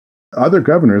 Other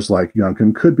governors like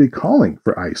Youngkin could be calling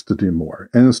for ICE to do more.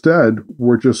 And instead,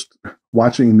 we're just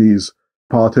watching these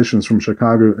politicians from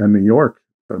Chicago and New York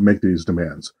make these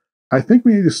demands. I think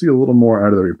we need to see a little more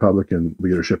out of the Republican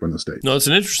leadership in the state. No, it's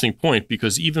an interesting point,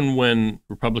 because even when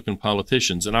Republican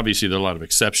politicians, and obviously there are a lot of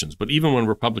exceptions, but even when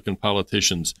Republican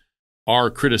politicians are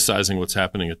criticizing what's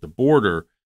happening at the border,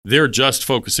 they're just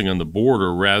focusing on the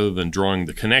border rather than drawing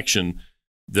the connection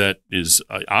that is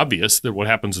obvious, that what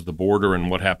happens at the border and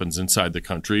what happens inside the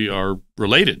country are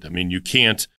related. I mean, you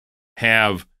can't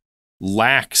have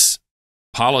lax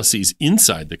policies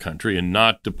inside the country and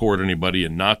not deport anybody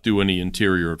and not do any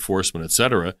interior enforcement, et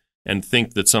cetera, and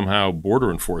think that somehow border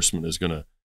enforcement is going to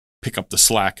pick up the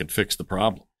slack and fix the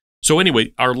problem. So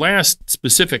anyway, our last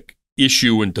specific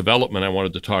issue and development I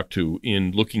wanted to talk to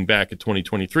in looking back at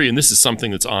 2023, and this is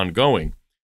something that's ongoing,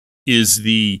 is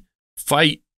the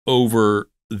fight over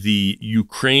the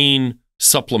Ukraine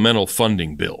supplemental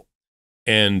funding bill.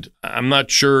 And I'm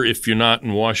not sure if you're not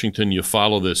in Washington, you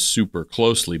follow this super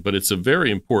closely, but it's a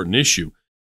very important issue.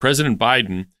 President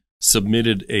Biden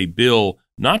submitted a bill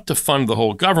not to fund the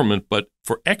whole government, but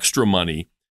for extra money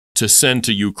to send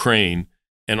to Ukraine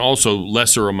and also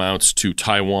lesser amounts to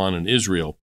Taiwan and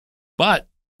Israel. But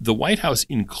the White House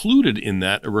included in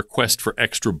that a request for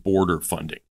extra border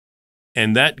funding.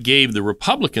 And that gave the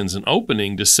Republicans an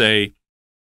opening to say,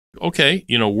 okay,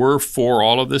 we're for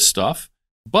all of this stuff,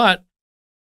 but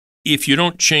if you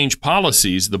don't change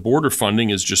policies, the border funding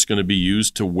is just going to be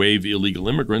used to wave illegal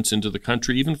immigrants into the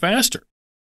country even faster.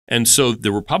 And so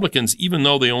the Republicans, even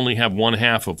though they only have one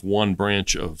half of one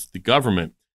branch of the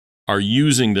government, are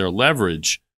using their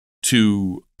leverage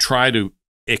to try to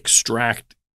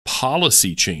extract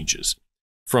policy changes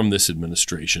from this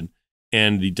administration.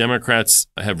 And the Democrats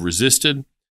have resisted.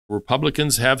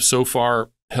 Republicans have so far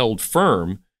held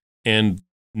firm, and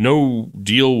no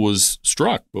deal was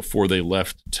struck before they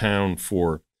left town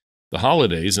for the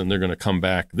holidays, and they're going to come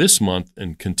back this month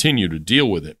and continue to deal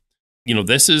with it.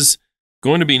 This is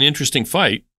going to be an interesting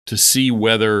fight to see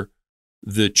whether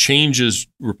the changes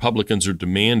Republicans are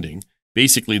demanding,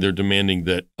 basically they're demanding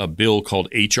that a bill called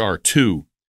H.R. 2,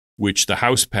 which the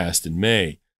House passed in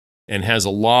May and has a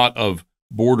lot of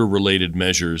border-related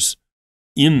measures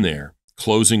in there,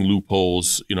 closing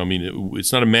loopholes.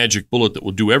 It's not a magic bullet that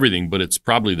will do everything, but it's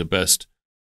probably the best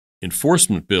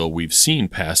enforcement bill we've seen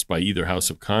passed by either House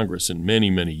of Congress in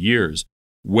many, many years,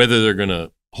 whether they're going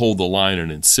to hold the line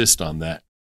and insist on that.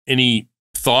 Any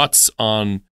thoughts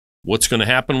on what's going to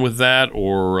happen with that,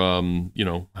 or,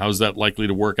 how's that likely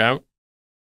to work out?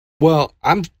 Well,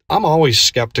 I'm always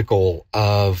skeptical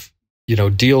of,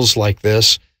 deals like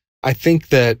this. I think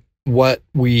that what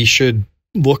we should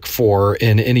look for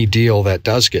in any deal that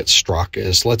does get struck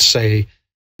is, let's say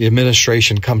the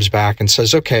administration comes back and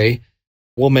says, okay,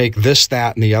 we'll make this,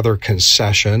 that, and the other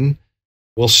concession.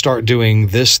 We'll start doing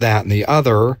this, that, and the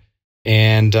other,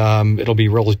 and it'll be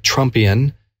really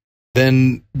Trumpian.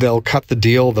 Then they'll cut the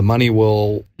deal. The money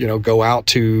will, go out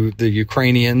to the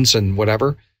Ukrainians and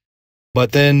whatever.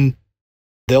 But then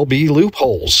there'll be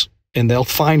loopholes, and they'll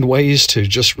find ways to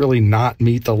just really not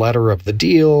meet the letter of the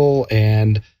deal,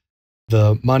 and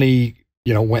the money,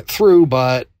 went through,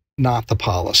 but not the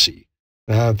policy.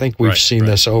 I think we've seen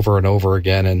this over and over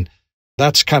again, and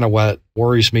that's kind of what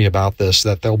worries me about this,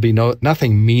 that there'll be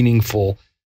nothing meaningful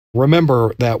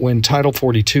remember that when Title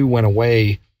 42 went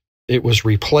away, it was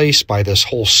replaced by this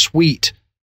whole suite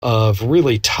of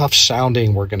really tough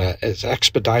sounding, we're going to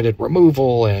expedited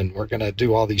removal and we're going to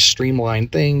do all these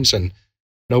streamlined things and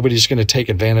nobody's going to take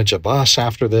advantage of us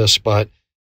after this. But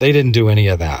they didn't do any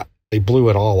of that. They blew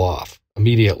it all off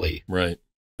immediately. Right.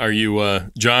 Are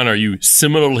you, John, are you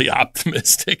similarly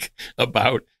optimistic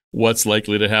about what's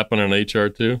likely to happen on HR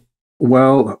 2?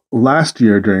 Well, last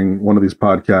year during one of these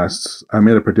podcasts, I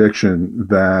made a prediction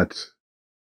that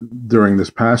during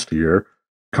this past year,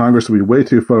 Congress will be way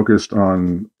too focused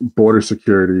on border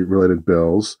security related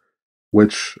bills,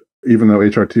 which, even though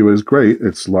HR 2 is great,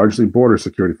 it's largely border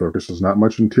security focused. There's not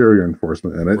much interior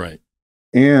enforcement in it. Right.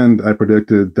 And I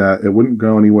predicted that it wouldn't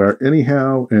go anywhere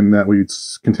anyhow, and that we'd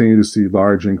continue to see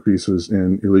large increases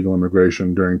in illegal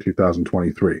immigration during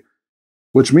 2023,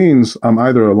 which means I'm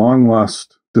either a long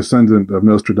lost descendant of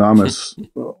Nostradamus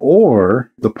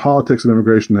or the politics of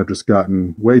immigration have just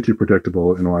gotten way too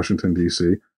predictable in Washington,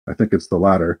 D.C. I think it's the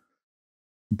latter.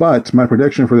 But my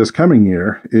prediction for this coming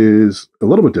year is a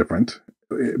little bit different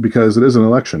because it is an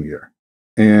election year.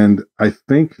 And I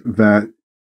think that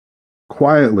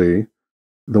quietly,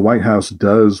 the White House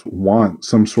does want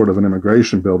some sort of an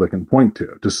immigration bill they can point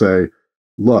to say,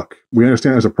 look, we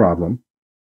understand there's a problem,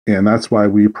 and that's why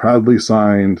we proudly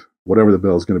signed whatever the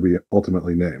bill is going to be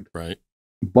ultimately named. Right.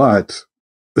 But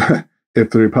if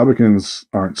the Republicans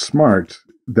aren't smart,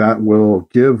 that will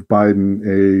give Biden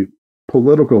a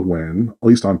political win, at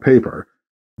least on paper,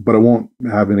 but it won't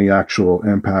have any actual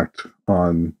impact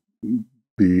on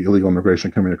the illegal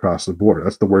immigration coming across the border.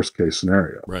 That's the worst case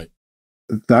scenario. Right.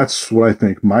 That's what I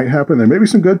think might happen. There may be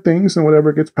some good things in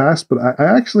whatever gets passed, but I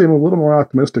actually am a little more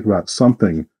optimistic about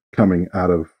something coming out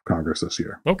of Congress this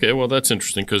year. Okay, well, that's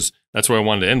interesting because that's where I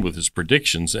wanted to end with his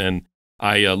predictions. And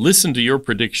I listened to your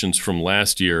predictions from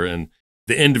last year and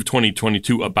the end of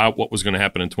 2022 about what was going to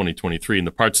happen in 2023. And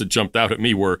the parts that jumped out at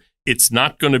me were, it's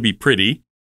not going to be pretty.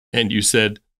 And you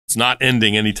said, it's not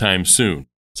ending anytime soon.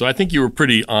 So I think you were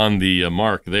pretty on the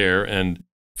mark there. And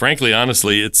frankly,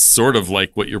 honestly, it's sort of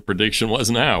like what your prediction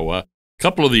was now. A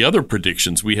couple of the other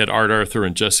predictions, we had Art Arthur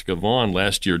and Jessica Vaughn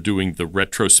last year doing the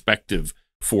retrospective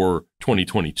for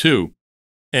 2022.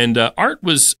 And Art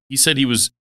he said he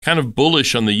was kind of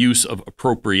bullish on the use of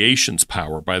appropriations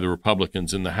power by the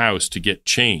Republicans in the House to get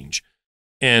change.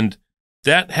 And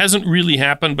that hasn't really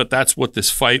happened, but that's what this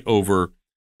fight over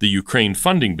the Ukraine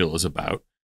funding bill is about.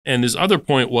 And his other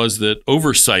point was that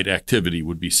oversight activity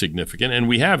would be significant. And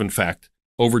we have, in fact,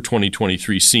 over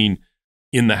 2023 seen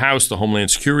in the House, the Homeland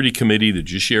Security Committee, the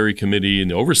Judiciary Committee, and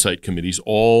the Oversight Committees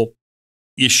all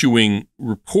issuing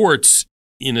reports,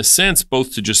 in a sense,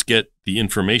 both to just get the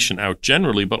information out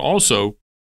generally, but also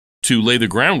to lay the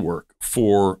groundwork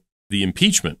for the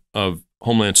impeachment of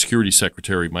Homeland Security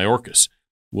Secretary Mayorkas.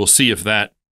 We'll see if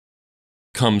that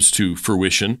comes to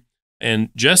fruition. And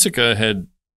Jessica had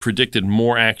predicted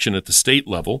more action at the state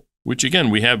level, which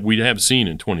again we have seen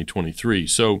in 2023.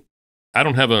 So I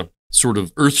don't have a sort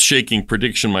of earth-shaking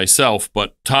prediction myself,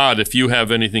 but Todd, if you have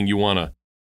anything you want to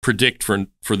predict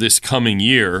for this coming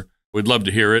year, we'd love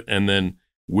to hear it, and then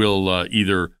we'll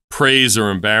either praise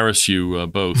or embarrass you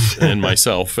both and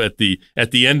myself at the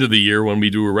end of the year when we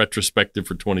do a retrospective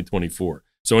for 2024.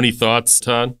 So any thoughts,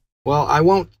 Todd? Well, I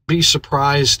won't be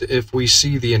surprised if we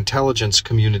see the intelligence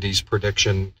community's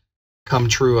prediction come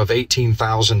true of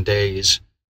 18,000 days.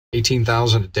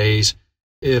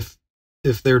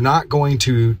 If they're not going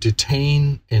to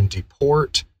detain and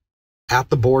deport at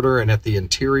the border and at the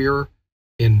interior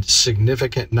in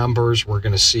significant numbers, we're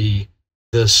going to see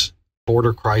this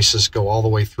border crisis go all the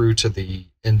way through to the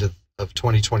end of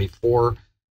 2024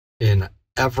 in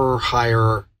ever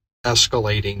higher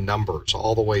escalating numbers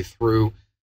all the way through.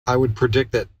 I would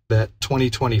predict that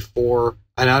 2024,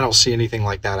 and I don't see anything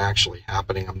like that actually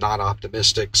happening. I'm not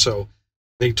optimistic. So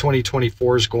I think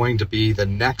 2024 is going to be the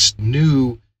next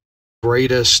new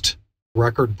greatest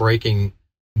record-breaking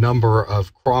number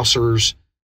of crossers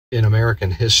in American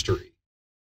history.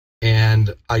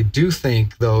 And I do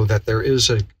think, though, that there is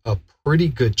a pretty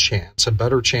good chance, a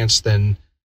better chance than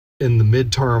in the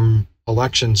midterm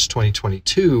elections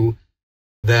 2022,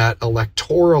 that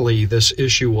electorally this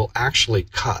issue will actually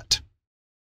cut,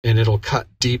 and it'll cut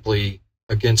deeply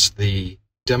against the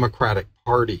Democratic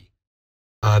Party.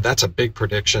 That's a big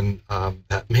prediction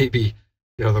that maybe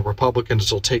the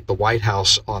Republicans will take the White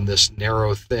House on this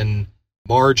narrow, thin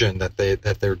margin that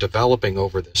they're developing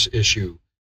over this issue,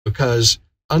 because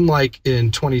unlike in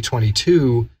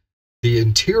 2022, the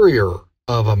interior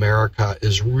of America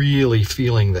is really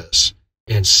feeling this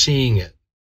and seeing it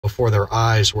before their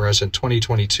eyes, whereas in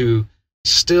 2022,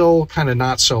 still kind of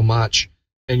not so much.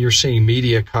 and you're seeing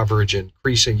media coverage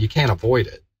increasing. You can't avoid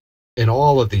it in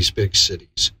all of these big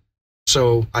cities.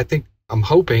 So I think I'm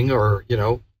hoping, or, you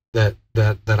know, that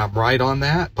I'm right on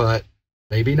that, but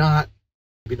maybe not.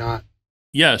 Maybe not.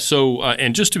 Yeah. So,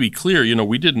 and just to be clear, you know,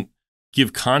 we didn't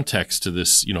give context to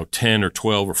this, you know, 10 or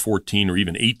 12 or 14 or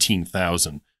even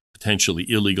 18,000 potentially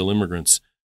illegal immigrants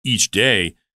each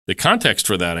day. The context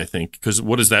for that, I think, because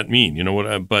what does that mean? You know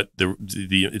what? But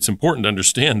it's important to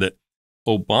understand that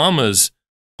Obama's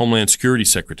Homeland Security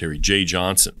Secretary, Jay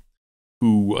Johnson,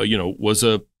 who, you know, was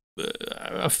a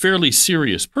fairly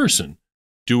serious person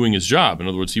doing his job. In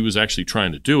other words, he was actually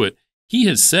trying to do it. He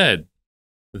has said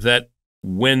that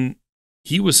when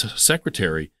he was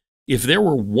secretary, if there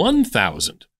were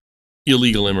 1,000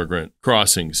 illegal immigrant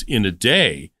crossings in a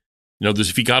day, you know,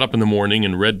 if he got up in the morning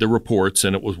and read the reports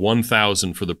and it was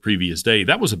 1,000 for the previous day,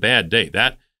 that was a bad day.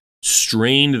 That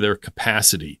strained their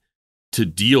capacity to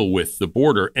deal with the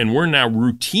border. And we're now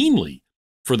routinely,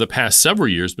 for the past several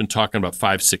years, been talking about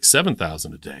 5,000, 6,000,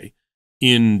 7,000 a day.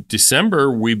 In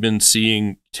December, we've been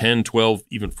seeing 10, 12,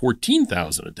 even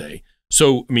 14,000 a day.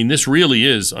 So, I mean, this really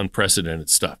is unprecedented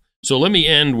stuff. So let me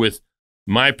end with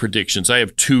my predictions. I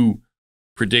have two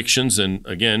predictions, and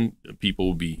again,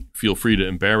 people will feel free to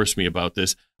embarrass me about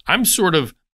this. I'm sort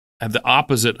of have the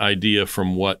opposite idea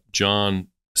from what John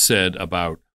said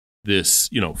about this,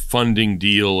 you know, funding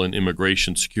deal and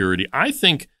immigration security. I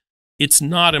think it's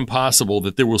not impossible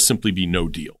that there will simply be no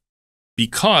deal,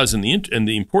 because and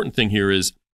the important thing here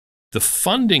is the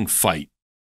funding fight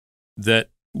that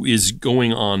is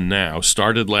going on now,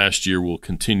 started last year, will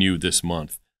continue this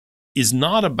month, is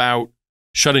not about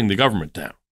shutting the government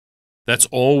down. That's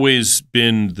always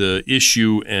been the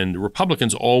issue, and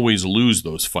Republicans always lose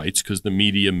those fights because the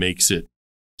media makes it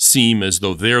seem as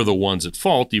though they're the ones at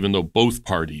fault, even though both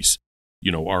parties,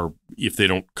 you know, are, if they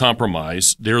don't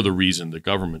compromise, they're the reason the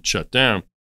government shut down.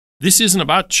 This isn't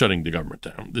about shutting the government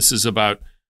down. This is about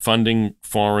funding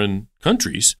foreign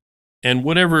countries, and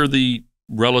whatever the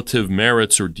relative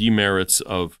merits or demerits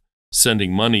of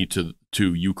sending money to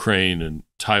Ukraine and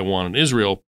Taiwan and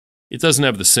Israel, it doesn't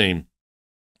have the same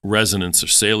resonance or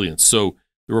salience. So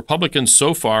the Republicans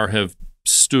so far have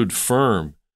stood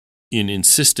firm in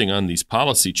insisting on these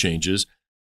policy changes,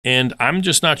 and I'm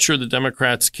just not sure the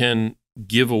Democrats can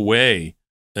give away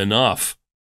enough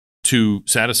to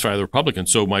satisfy the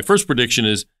Republicans. So my first prediction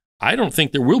is I don't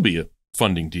think there will be a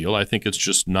funding deal. I think it's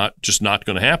just not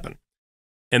going to happen.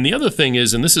 And the other thing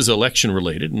is, and this is election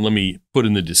related, and let me put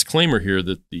in the disclaimer here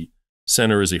that the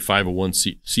Center is a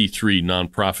 501c3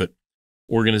 nonprofit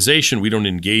organization. We don't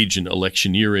engage in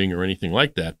electioneering or anything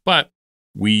like that, but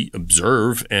we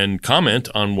observe and comment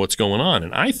on what's going on.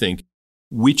 And I think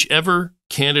whichever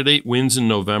candidate wins in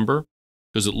November,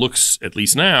 because it looks, at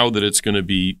least now, that it's going to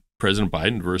be President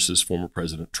Biden versus former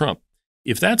President Trump.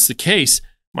 If that's the case,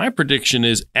 my prediction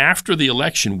is after the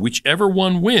election, whichever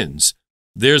one wins,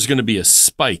 there's going to be a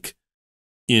spike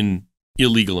in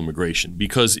illegal immigration.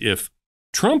 Because if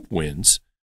Trump wins,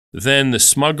 then the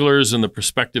smugglers and the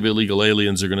prospective illegal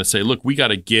aliens are going to say, look, we got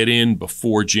to get in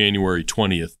before January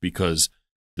 20th because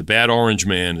the bad orange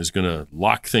man is going to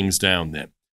lock things down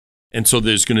then. And so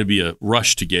there's going to be a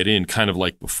rush to get in, kind of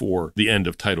like before the end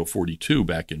of Title 42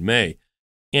 back in May.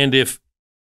 And if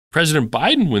President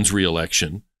Biden wins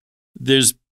re-election,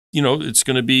 there's, you know, it's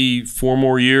going to be 4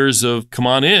 more years of come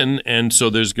on in. And so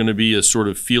there's going to be a sort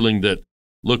of feeling that,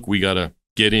 look, we got to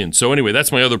get in. So anyway,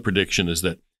 that's my other prediction, is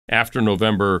that after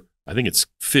November, I think it's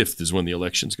 5th is when the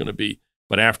election's going to be.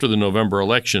 But after the November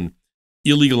election,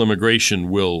 illegal immigration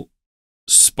will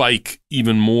spike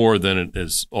even more than it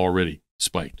has already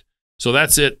spiked. So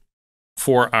that's it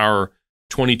for our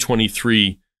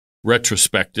 2023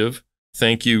 retrospective.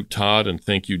 Thank you, Todd, and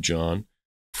thank you, John,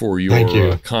 for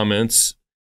your comments.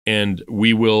 And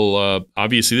we will,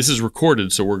 obviously, this is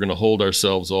recorded, so we're going to hold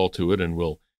ourselves all to it, and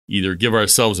we'll either give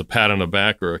ourselves a pat on the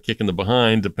back or a kick in the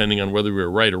behind, depending on whether we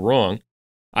were right or wrong.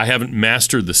 I haven't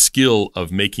mastered the skill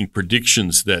of making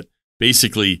predictions that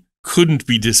basically couldn't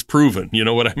be disproven. You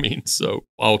know what I mean? So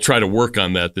I'll try to work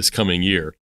on that this coming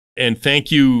year. And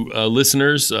thank you,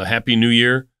 listeners. Happy New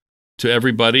Year to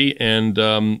everybody.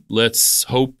 And let's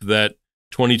hope that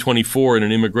 2024, in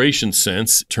an immigration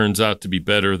sense, turns out to be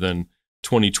better than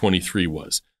 2023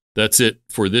 was. That's it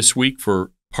for this week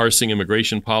for Parsing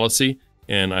Immigration Policy,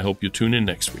 and I hope you tune in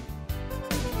next week.